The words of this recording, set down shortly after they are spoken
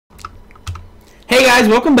Hey guys,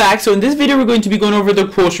 welcome back. So in this video we're going to be going over the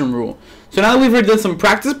quotient rule. So now that we've done some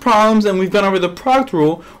practice problems and we've gone over the product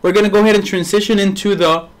rule, we're going to go ahead and transition into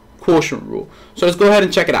the quotient rule. So let's go ahead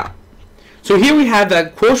and check it out. So here we have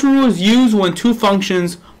that quotient rule is used when two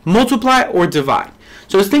functions multiply or divide.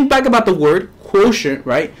 So let's think back about the word quotient,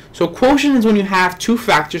 right? So quotient is when you have two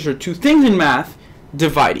factors or two things in math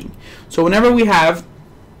dividing. So whenever we have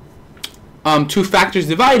two factors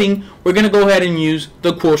dividing, we're going to go ahead and use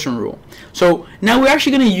the quotient rule. So now we're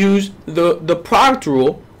actually going to use the product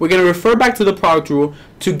rule. We're going to refer back to the product rule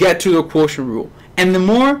to get to the quotient rule. And the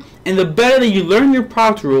more and the better that you learn your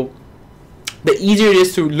product rule, the easier it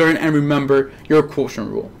is to learn and remember your quotient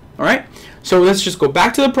rule. Alright? So let's just go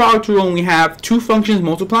back to the product rule, and we have two functions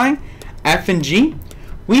multiplying, f and g.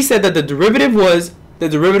 We said that the derivative was the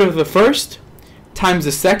derivative of the first times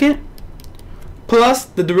the second plus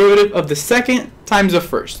the derivative of the second times the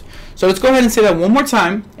first. So let's go ahead and say that one more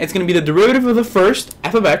time. It's going to be the derivative of the first,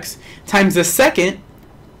 f of x, times the second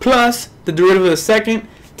plus the derivative of the second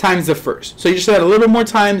times the first. So you just say that a little bit more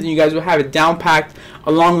times and you guys will have it down packed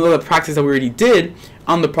along with all the practice that we already did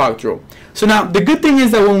on the product rule. So now the good thing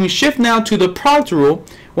is that when we shift now to the product rule,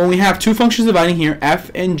 when we have two functions dividing here,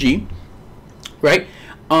 f and g, right,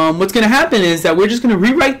 what's going to happen is that we're just going to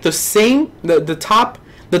rewrite the same, the top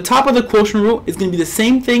of the quotient rule is going to be the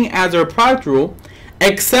same thing as our product rule,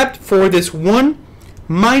 except for this one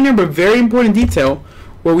minor but very important detail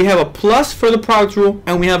where we have a plus for the product rule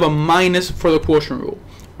and we have a minus for the quotient rule.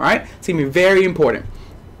 Alright? It's going to be very important.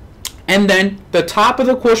 And then the top of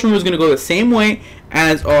the quotient rule is going to go the same way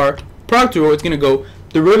as our product rule. It's going to go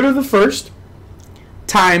derivative of the first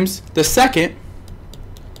times the second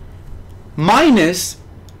minus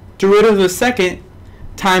derivative of the second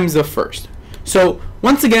times the first. So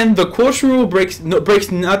once again, the quotient rule breaks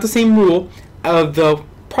not the same rule of the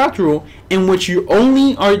product rule, in which you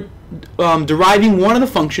only are deriving one of the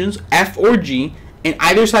functions, f or g, and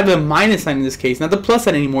either side of the minus sign in this case, not the plus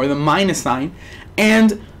sign anymore, the minus sign,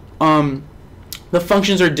 and the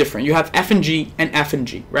functions are different. You have f and g,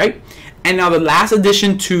 right? And now the last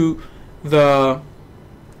addition to the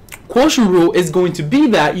quotient rule is going to be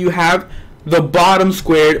that you have the bottom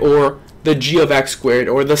squared, or the g of x squared,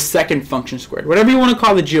 or the second function squared, whatever you want to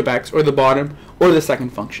call the g of x, or the bottom, or the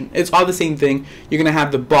second function. It's all the same thing. You're going to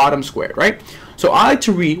have the bottom squared, right? So I like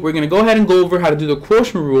to read. We're going to go ahead and go over how to do the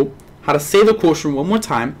quotient rule, how to say the quotient rule one more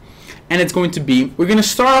time. And it's going to be, we're going to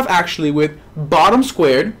start off actually with bottom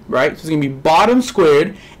squared, right? So it's going to be bottom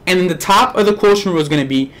squared, and then the top of the quotient rule is going to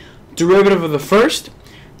be derivative of the first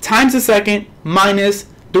times the second minus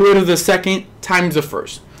derivative of the second times the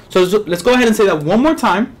first. So let's go ahead and say that one more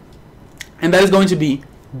time. And that is going to be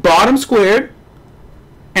bottom squared,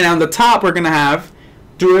 and on the top we're going to have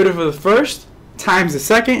derivative of the first times the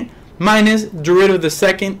second minus derivative of the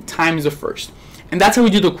second times the first. And that's how we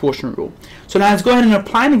do the quotient rule. So now let's go ahead and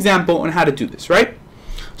apply an example on how to do this, right?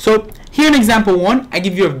 So here in example 1, I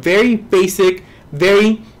give you a very basic,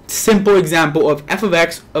 very simple example of f of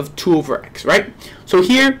x of 2 over x, right? So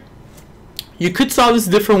here you could solve this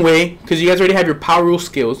a different way because you guys already have your power rule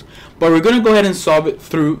skills, but we're going to go ahead and solve it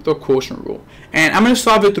through the quotient rule. And I'm going to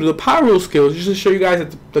solve it through the power rule skills just to show you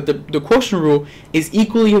guys that the quotient rule is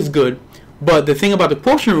equally as good. But the thing about the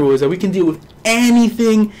quotient rule is that we can deal with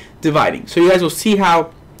anything dividing. So you guys will see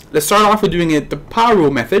how. Let's start off with doing it the power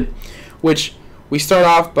rule method, which we start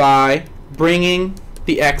off by bringing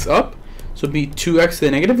the x up. So it'll be 2x to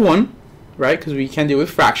the negative 1, right? Because we can't deal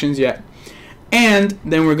with fractions yet. And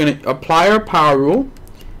then we're going to apply our power rule,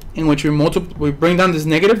 in which we bring down this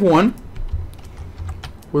negative 1.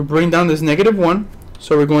 We bring down this negative 1.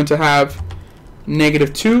 So we're going to have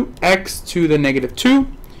negative 2x to the negative 2,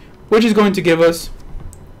 which is going to give us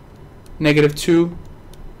negative 2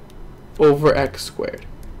 over x squared.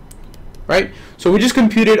 Right? So we just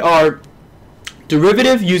computed our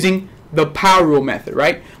derivative using the power rule method,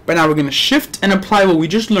 right? But now we're going to shift and apply what we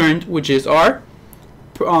just learned, which is our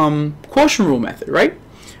quotient rule method, right?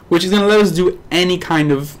 Which is going to let us do any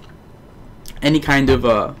kind of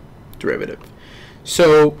derivative.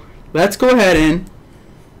 So let's go ahead and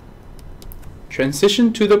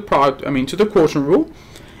transition to the quotient rule,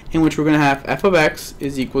 in which we're going to have f of x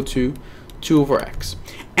is equal to 2 over x,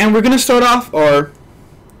 and we're going to start off our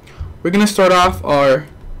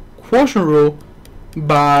quotient rule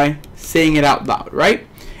by saying it out loud, right?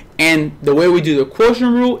 And the way we do the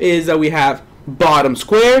quotient rule is that we have bottom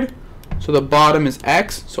squared, so the bottom is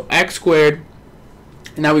x, so x squared.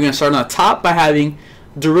 And now we're going to start on the top by having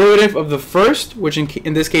derivative of the first, which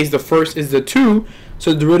in this case the first is the 2,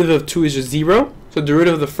 so the derivative of 2 is just 0. So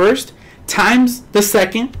derivative of the first times the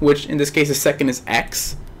second, which in this case the second is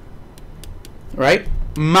x, right?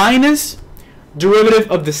 Minus derivative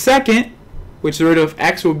of the second, which the derivative of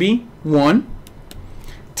x will be 1,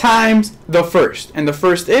 times the first. And the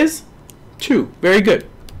first is 2. Very good.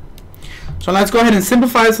 So let's go ahead and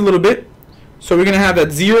simplify this a little bit. So we're going to have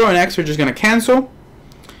that 0 and x are just going to cancel.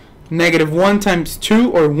 Negative 1 times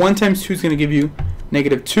 2, or 1 times 2 is going to give you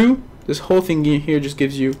negative 2. This whole thing here just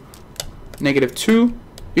gives you negative 2.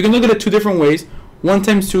 You can look at it two different ways. 1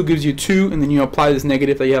 times 2 gives you 2, and then you apply this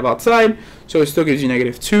negative that you have outside, so it still gives you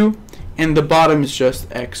negative 2, and the bottom is just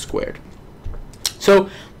x squared. So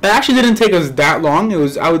that actually didn't take us that long. It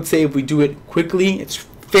was, I would say, if we do it quickly, it's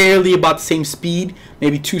fairly about the same speed,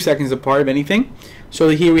 maybe 2 seconds apart, if anything. So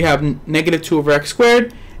here we have negative 2 over x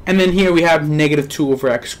squared, and then here we have negative 2 over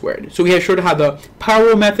x squared. So we have showed how the power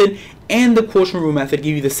rule method and the quotient rule method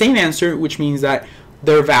give you the same answer, which means that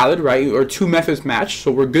they're valid, right? Or two methods match,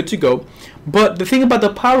 so we're good to go. But the thing about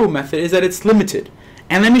the power rule method is that it's limited.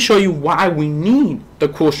 And let me show you why we need the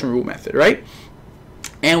quotient rule method, right?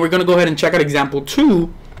 And we're going to go ahead and check out example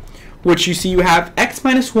 2, which you see you have x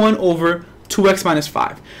minus 1 over 2x minus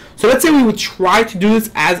 5. So let's say we would try to do this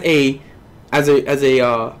as a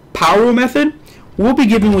power rule method. We'll be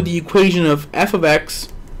given with the equation of f of x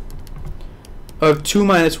of 2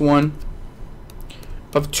 minus 1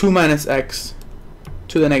 of 2 minus x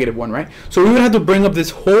to the negative 1, right? So we would have to bring up this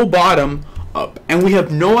whole bottom up, and we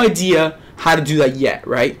have no idea how to do that yet,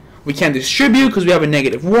 right? We can't distribute because we have a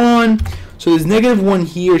negative 1. So this negative 1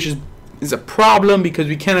 here is a problem because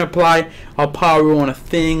we can't apply a power rule on a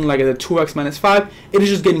thing like a 2x minus 5. It is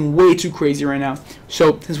just getting way too crazy right now.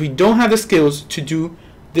 So since we don't have the skills to do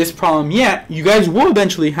this problem yet, you guys will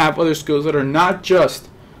eventually have other skills that are not just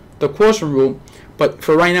the quotient rule, but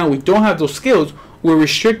for right now we don't have those skills. We're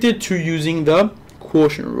restricted to using the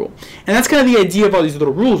quotient rule. And that's kind of the idea of all these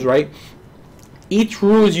little rules, right? Each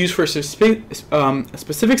rule is used for a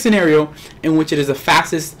specific scenario in which it is the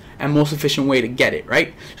fastest and most efficient way to get it,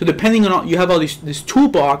 right? So depending on you have all this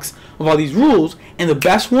toolbox of all these rules, and the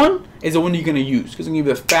best one is the one you're going to use because it's going to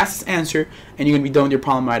give you the fastest answer and you're going to be done with your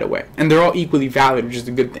problem right away. And they're all equally valid, which is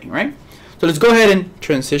a good thing, right? So let's go ahead and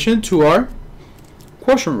transition to our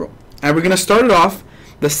quotient rule. And we're going to start it off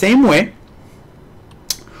the same way.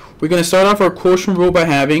 We're going to start off our quotient rule by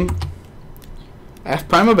having f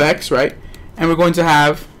prime of x, right? And we're going to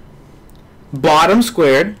have bottom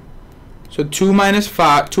squared, so 2x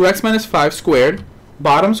minus 5 squared,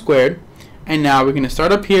 bottom squared. And now we're going to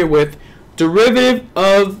start up here with derivative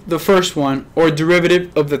of the first one, or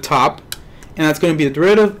derivative of the top. And that's going to be the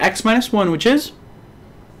derivative of x minus 1, which is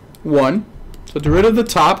 1. So derivative of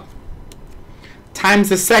the top times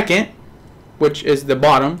the second, which is the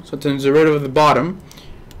bottom. So it's the derivative of the bottom,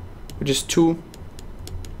 which is 2.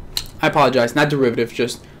 I apologize, not derivative,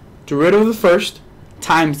 just derivative of the first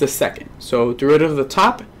times the second. So derivative of the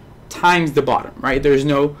top times the bottom, right? There's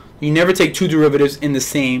no, you never take two derivatives in the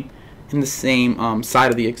same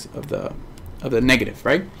side of the negative,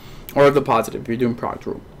 right? Or of the positive if you're doing product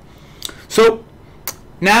rule. So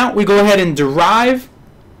now we go ahead and derive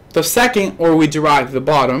the second, or we derive the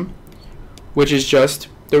bottom, which is just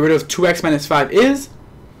derivative of 2x minus 5 is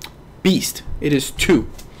beast. It is 2.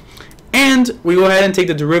 And we go ahead and take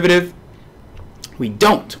the derivative. We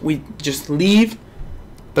don't. We just leave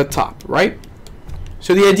the top, right?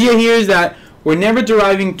 So the idea here is that we're never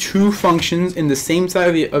deriving two functions in the same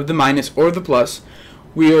side of the minus or the plus.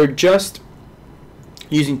 We are just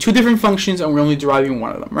using two different functions and we're only deriving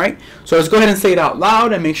one of them, right? So let's go ahead and say it out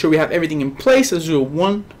loud and make sure we have everything in place. Let's do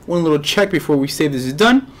one little check before we say this is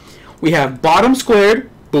done. We have bottom squared,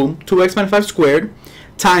 boom, 2x minus 5 squared,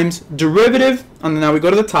 times derivative, and now we go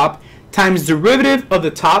to the top, times derivative of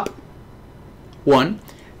the top, 1,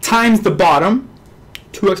 times the bottom,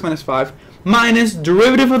 2x minus 5, minus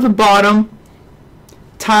derivative of the bottom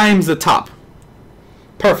times the top.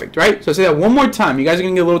 Perfect, right? So I'll say that one more time. You guys are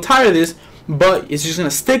going to get a little tired of this, but it's just going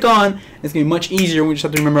to stick on. It's going to be much easier when we just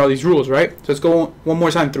have to remember all these rules, right? So let's go one more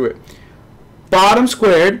time through it. Bottom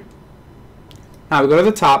squared. Now we go to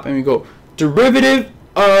the top and we go derivative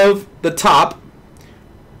of the top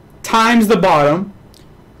times the bottom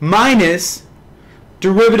minus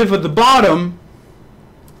derivative of the bottom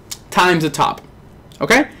times the top.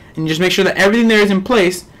 Okay? And you just make sure that everything there is in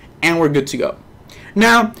place and we're good to go.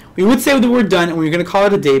 Now, we would say that we're done and we're going to call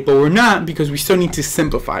it a day, but we're not because we still need to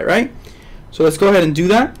simplify, right? So let's go ahead and do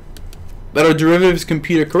that. Let our derivatives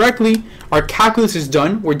compute correctly. Our calculus is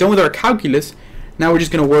done. We're done with our calculus. Now we're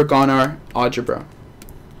just going to work on our algebra.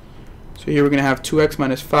 So here we're going to have 2x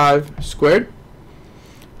minus 5 squared.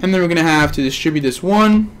 And then we're going to have to distribute this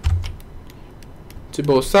 1 to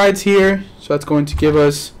both sides here. So that's going to give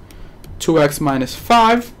us 2x minus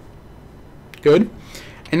 5. Good.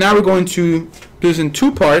 And now we're going to do this in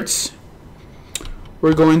two parts.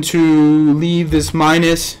 We're going to leave this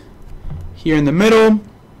minus here in the middle.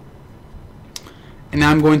 And now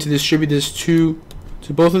I'm going to distribute this to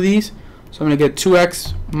both of these. So I'm going to get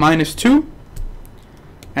 2x minus 2.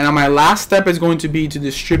 And now my last step is going to be to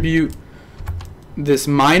distribute this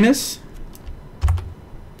minus.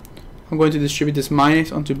 I'm going to distribute this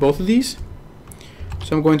minus onto both of these.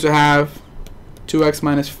 So I'm going to have 2x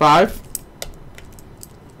minus 5.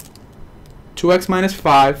 2x minus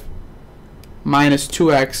 5 minus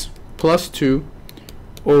 2x plus 2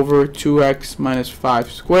 over 2x minus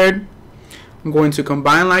 5 squared. I'm going to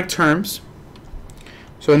combine like terms.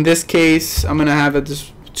 So in this case, I'm going to have that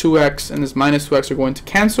this 2x and this minus 2x are going to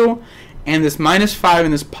cancel. And this minus 5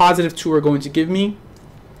 and this positive 2 are going to give me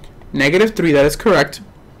negative 3. That is correct.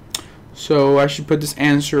 So I should put this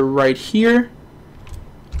answer right here.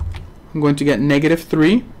 I'm going to get negative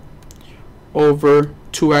 3 over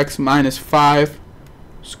 2x minus 5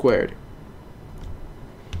 squared.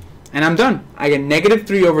 And I'm done. I get negative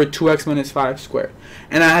 3 over 2x minus 5 squared.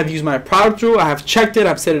 And I have used my product rule. I have checked it.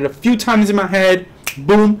 I've said it a few times in my head.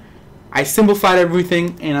 Boom. I simplified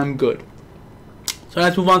everything and I'm good. So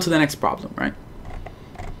let's move on to the next problem, right?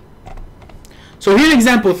 So here's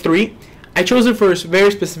example 3. I chose it for a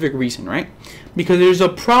very specific reason, right? Because there's a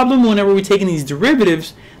problem whenever we're taking these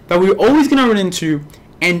derivatives that we're always going to run into,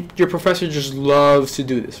 and your professor just loves to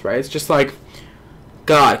do this, right? It's just like,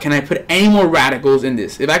 God, can I put any more radicals in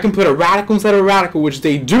this? If I can put a radical instead of a radical, which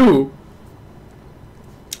they do,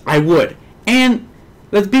 I would. And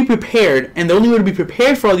let's be prepared, and the only way to be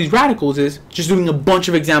prepared for all these radicals is just doing a bunch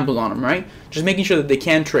of examples on them, right? Just making sure that they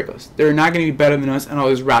can't trick us. They're not going to be better than us in all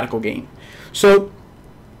this radical game. So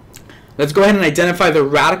let's go ahead and identify the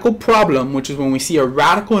radical problem, which is when we see a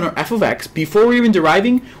radical in our f of x. Before we're even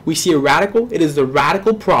deriving, we see a radical. It is the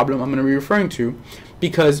radical problem I'm going to be referring to,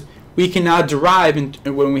 because we can now derive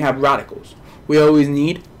when we have radicals. We always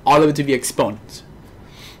need all of it to be exponents,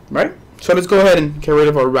 right? So let's go ahead and get rid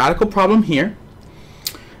of our radical problem here.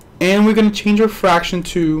 And we're going to change our fraction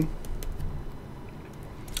to,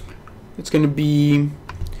 it's going to be,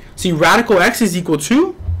 see, radical x is equal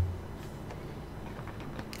to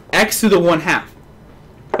x to the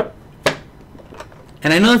 1/2.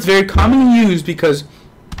 And I know it's very commonly used because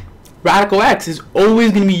radical x is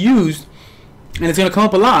always going to be used, and it's going to come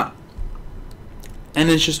up a lot. And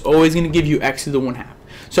it's just always going to give you x to the 1/2.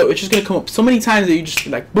 So it's just going to come up so many times that you just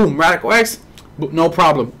like, boom, radical x, no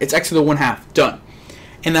problem. It's x to the 1/2, done.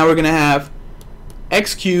 And now we're going to have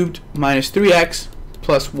x cubed minus 3x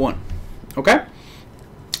plus 1. Okay?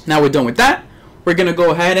 Now we're done with that. We're going to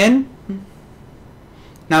go ahead and,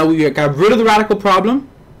 now we got rid of the radical problem,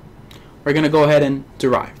 we're going to go ahead and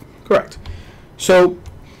derive. Correct. So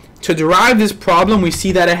to derive this problem, we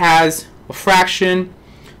see that it has a fraction,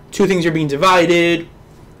 two things are being divided.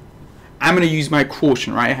 I'm going to use my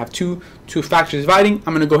quotient, right? I have two factors dividing.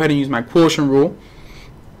 I'm going to go ahead and use my quotient rule.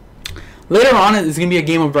 Later on, it's going to be a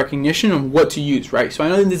game of recognition of what to use, right? So I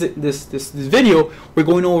know in this video, we're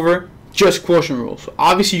going over just quotient rule. So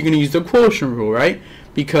obviously, you're going to use the quotient rule, right?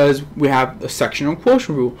 Because we have a section on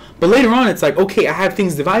quotient rule. But later on, it's like, okay, I have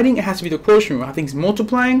things dividing. It has to be the quotient rule. I have things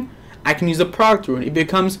multiplying. I can use the product rule. It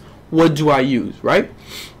becomes, what do I use, right?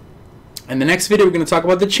 In the next video, we're going to talk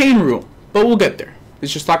about the chain rule. But we'll get there.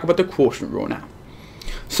 Let's just talk about the quotient rule now.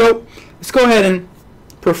 So let's go ahead and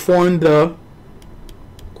perform the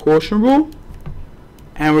quotient rule,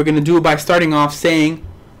 and we're going to do it by starting off saying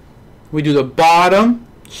we do the bottom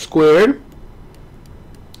squared,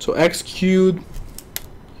 so x cubed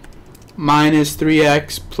minus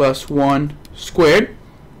 3x plus 1 squared.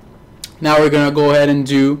 Now we're going to go ahead and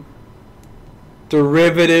do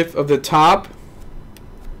derivative of the top,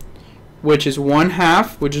 which is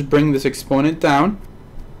 1/2. We'll just bring this exponent down,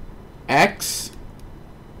 x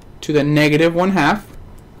to the negative 1/2.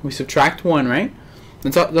 We subtract 1, right?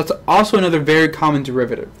 That's also another very common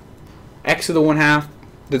derivative. X to the 1/2,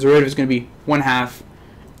 the derivative is going to be 1/2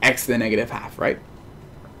 x to the negative half, right?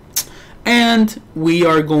 And we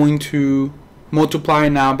are going to multiply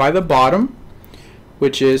now by the bottom,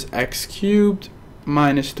 which is x cubed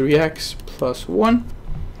minus 3x plus 1,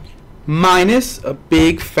 minus a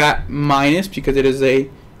big fat minus because it is a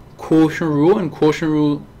quotient rule, and quotient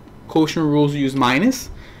rules use minus.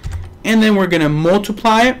 And then we're going to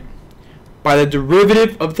multiply it by the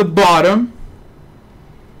derivative of the bottom,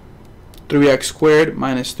 3x squared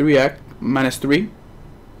minus 3x minus 3,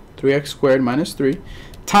 3x squared minus 3,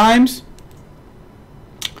 times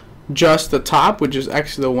just the top, which is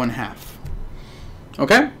x to the 1/2.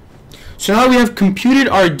 Okay? So now we have computed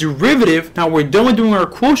our derivative. Now we're done with doing our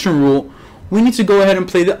quotient rule. We need to go ahead and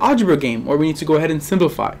play the algebra game, or we need to go ahead and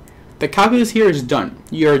simplify. The calculus here is done.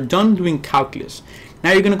 You are done doing calculus.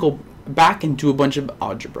 Now you're going to go back and do a bunch of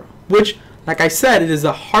algebra, which, like I said, it is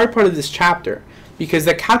the hard part of this chapter, because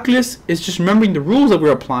the calculus is just remembering the rules that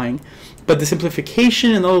we're applying, but the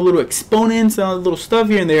simplification and all the little exponents and all the little stuff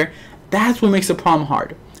here and there, that's what makes the problem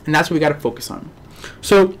hard, and that's what we got to focus on.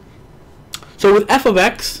 So with f of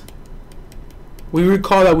x, we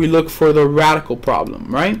recall that we look for the radical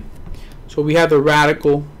problem, right? So we have the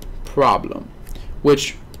radical problem,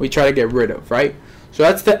 which we try to get rid of, right? So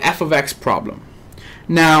that's the f of x problem.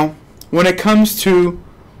 Now, when it comes to,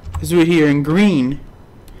 let's do it here in green,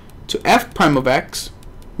 to f prime of x,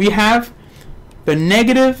 we have the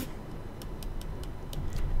negative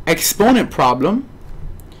exponent problem,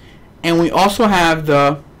 and we also have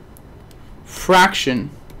the fraction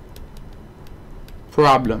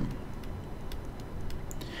problem.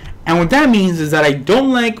 And what that means is that I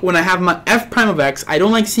don't like, when I have my f prime of x, I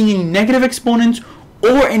don't like seeing any negative exponents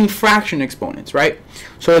or any fraction exponents, right?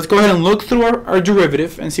 So let's go ahead and look through our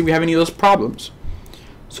derivative and see if we have any of those problems.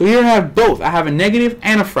 So here I have both. I have a negative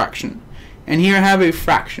and a fraction. And here I have a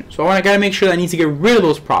fraction. So I got to make sure that I need to get rid of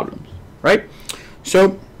those problems, right?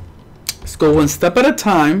 So let's go one step at a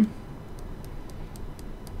time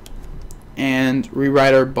and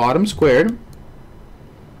rewrite our bottom squared.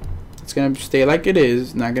 It's going to stay like it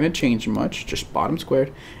is, not going to change much, just bottom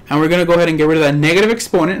squared. And we're going to go ahead and get rid of that negative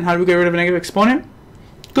exponent. And how do we get rid of a negative exponent?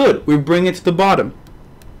 Good, we bring it to the bottom.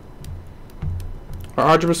 Our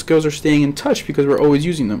algebra skills are staying in touch because we're always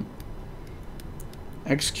using them.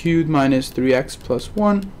 X cubed minus 3x plus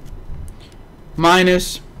 1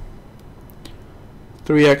 minus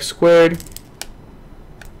 3x squared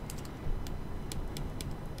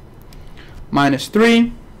minus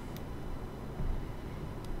 3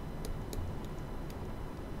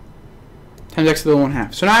 times x to the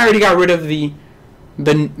 1/2. So now I already got rid of the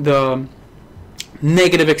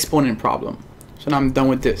negative exponent problem. So now I'm done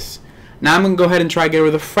with this. Now I'm going to go ahead and try to get rid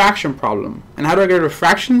of the fraction problem. And how do I get rid of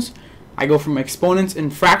fractions? I go from exponents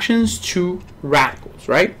and fractions to radicals,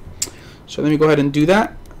 right? So let me go ahead and do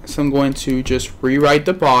that. So I'm going to just rewrite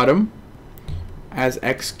the bottom as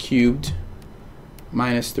x cubed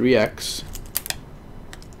minus 3x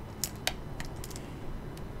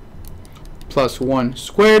plus 1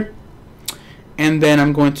 squared. And then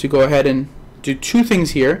I'm going to go ahead and do two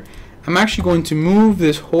things here. I'm actually going to move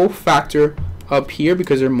this whole factor up here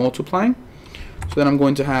because they're multiplying. So then I'm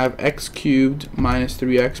going to have x cubed minus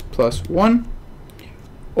 3x plus 1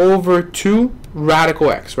 over 2 radical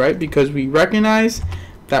x, right? Because we recognize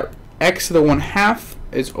that x to the 1/2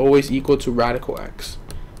 is always equal to radical x.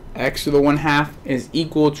 X to the 1/2 is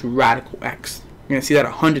equal to radical x. You're going to see that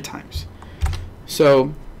 100 times.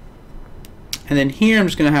 So, and then here I'm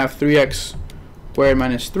just going to have 3x squared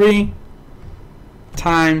minus 3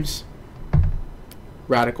 times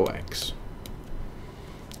radical x.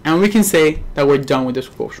 And we can say that we're done with this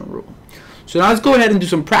quotient rule. So now let's go ahead and do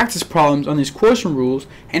some practice problems on these quotient rules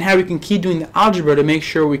and how we can keep doing the algebra to make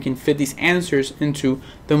sure we can fit these answers into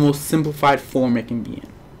the most simplified form it can be in.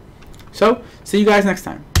 So, see you guys next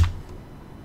time.